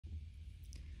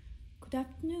Good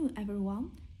afternoon,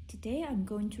 everyone. Today I'm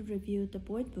going to review the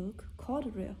board book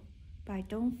Corduroy by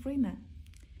Don Freeman.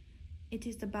 It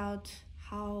is about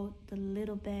how the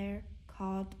little bear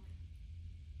called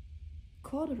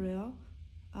Corduroy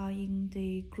in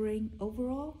the green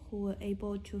overall who were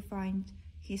able to find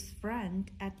his friend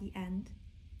at the end.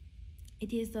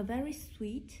 It is a very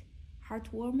sweet,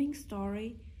 heartwarming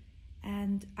story,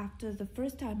 and after the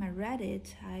first time I read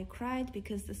it, I cried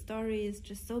because the story is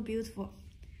just so beautiful.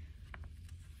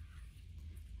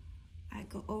 I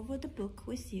go over the book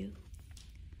with you.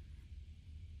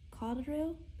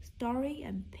 Corduroy, Story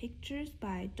and Pictures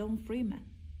by Don Freeman,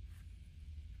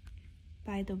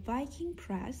 by the Viking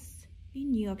Press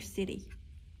in New York City.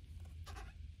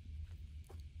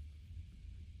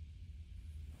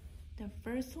 The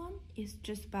first one is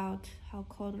just about how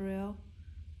Corduroy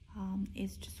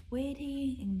is just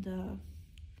waiting in the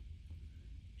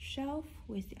shelf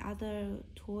with the other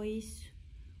toys,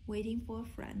 waiting for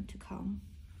a friend to come.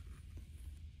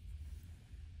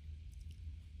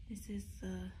 This is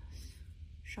a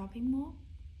shopping mall.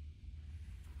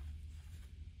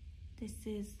 This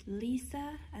is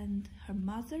Lisa and her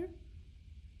mother.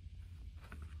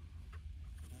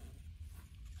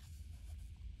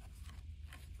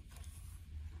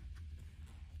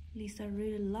 Lisa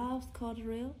really loves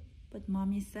Corduroy, but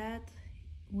mommy said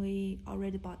we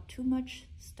already bought too much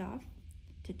stuff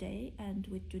today and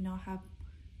we do not have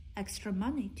extra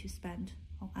money to spend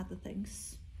on other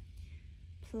things.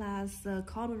 Plus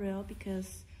Corduroy,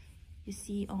 because you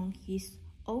see on his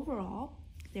overall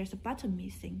there's a button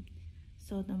missing,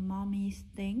 so the mommy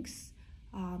thinks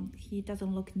he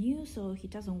doesn't look new, so he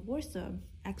doesn't worth the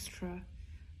extra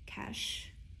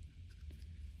cash.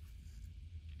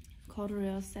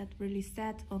 Corduroy said really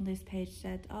sad on this page,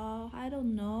 said, "Oh, I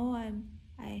don't know,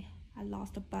 I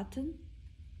lost a button."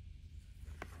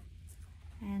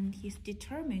 And he's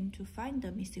determined to find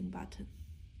the missing button.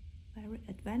 Very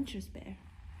adventurous bear.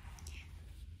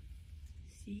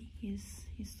 See,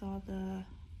 he saw the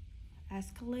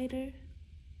escalator.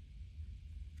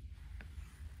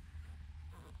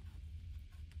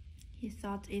 He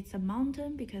thought it's a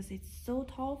mountain because it's so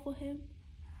tall for him.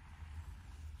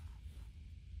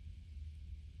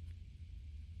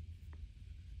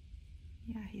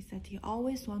 Yeah, he said he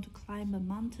always wanted to climb a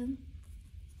mountain.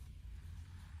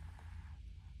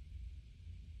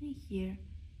 And here,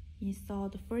 he saw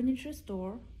the furniture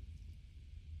store.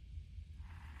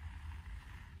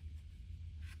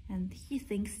 And he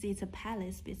thinks it's a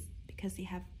palace because he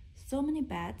have so many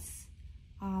beds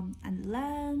and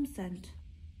lamps and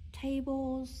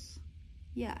tables.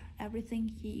 Yeah, everything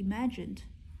he imagined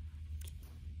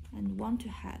and want to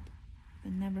have,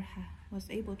 but never was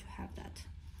able to have that.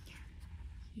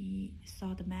 He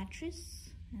saw the mattress,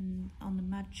 and on the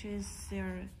mattress there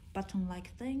are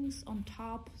button-like things on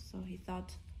top, so he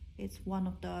thought it's one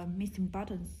of the missing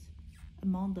buttons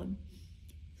among them.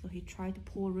 So he tried to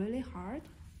pull really hard.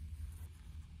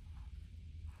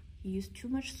 He used too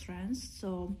much strength,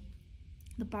 so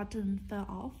the button fell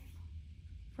off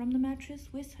from the mattress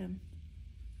with him.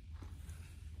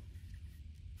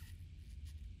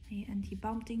 And he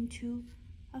bumped into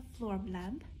a floor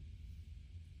lamp.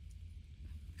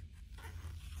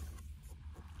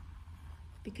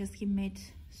 Because he made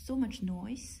so much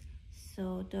noise,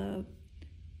 so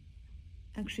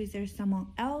actually there's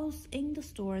someone else in the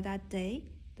store that day.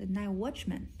 The night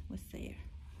watchman was there,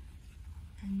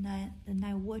 and the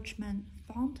night watchman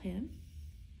found him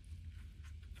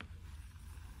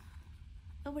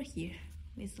over here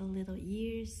with the little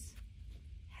ears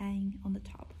hanging on the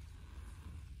top.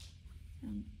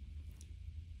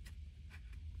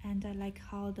 And I like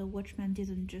how the watchman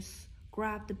didn't just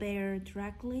grab the bear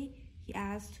directly. He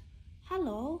asked,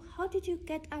 "Hello, how did you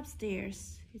get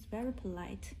upstairs?" He's very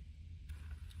polite.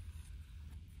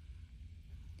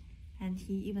 And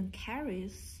he even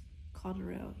carries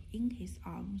Corduroy in his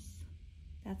arms.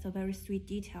 That's a very sweet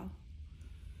detail.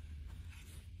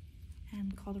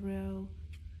 And Corduroy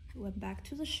went back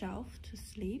to the shelf to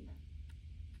sleep.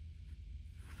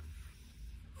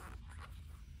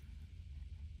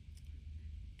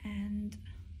 And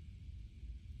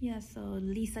yeah, so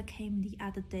Lisa came the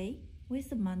other day with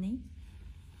the money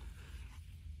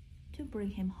to bring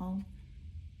him home.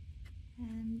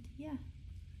 And yeah,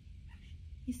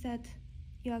 he said,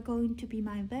 "You are going to be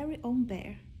my very own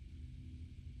bear.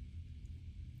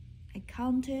 I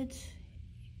counted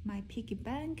my piggy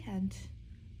bank and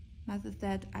mother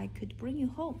said I could bring you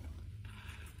home."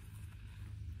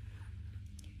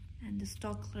 And the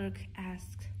store clerk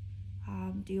asked,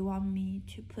 "Do you want me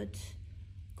to put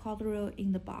Corduroy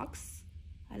in the box?"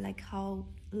 I like how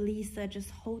Lisa just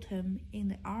hold him in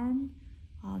the arm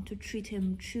to treat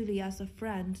him truly as a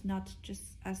friend, not just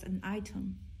as an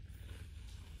item.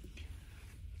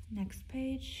 Next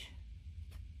page.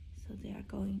 So they are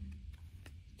going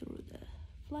through the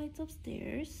flights of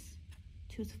stairs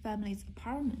to the family's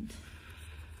apartment.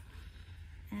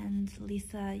 And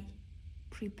Lisa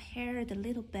prepared a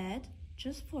little bed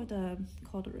just for the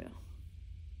corduroy.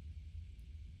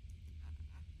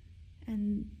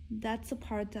 And that's the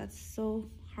part that's so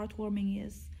heartwarming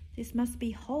is, "This must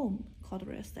be home,"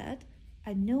 Corduroy said.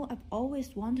 "I know I've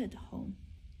always wanted a home."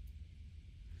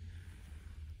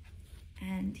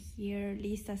 And here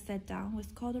Lisa sat down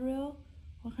with Corduroy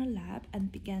on her lap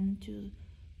and began to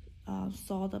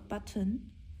sew the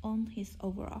button on his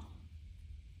overall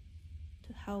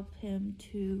to help him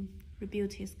to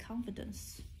rebuild his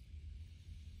confidence.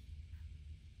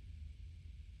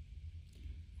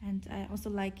 And I also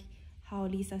like how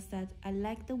Lisa said, "I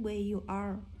like the way you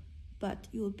are, but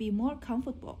you will be more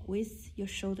comfortable with your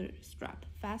shoulder strap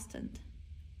fastened."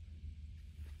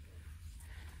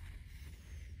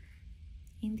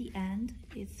 In the end,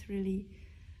 it's really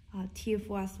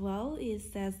tearful as well. It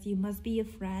says, "You must be a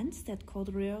friend," said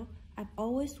Corduroy. "I've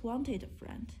always wanted a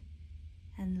friend."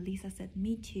 And Lisa said,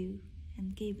 "Me too,"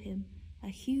 and gave him a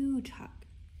huge hug.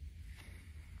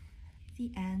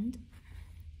 The end.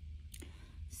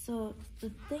 So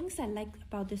the things I like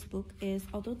about this book is,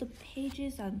 although the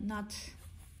pages are not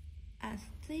as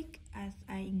thick as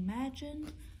I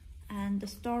imagined, and the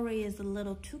story is a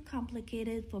little too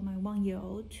complicated for my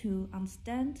 1-year-old to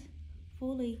understand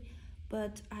fully,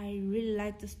 but I really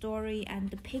like the story and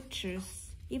the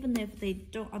pictures. Even if they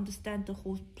don't understand the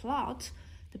whole plot,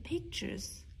 the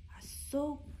pictures are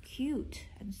so cute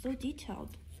and so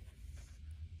detailed.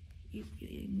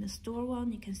 In the store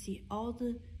one, you can see all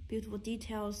the beautiful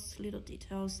details, little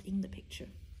details in the picture.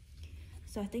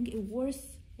 So I think it's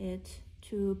worth it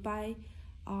to buy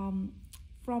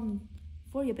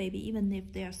for your baby, even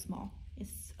if they are small.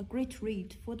 It's a great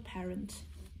read for the parent.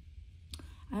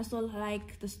 I also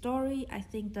like the story. I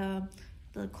think the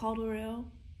corduroy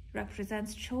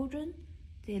represents children.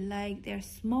 They're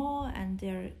small and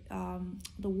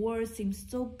the world seems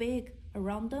so big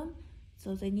around them,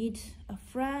 so they need a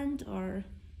friend or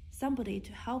somebody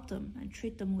to help them and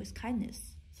treat them with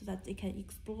kindness so that they can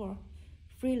explore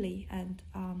freely and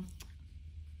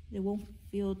they won't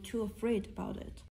feel too afraid about it.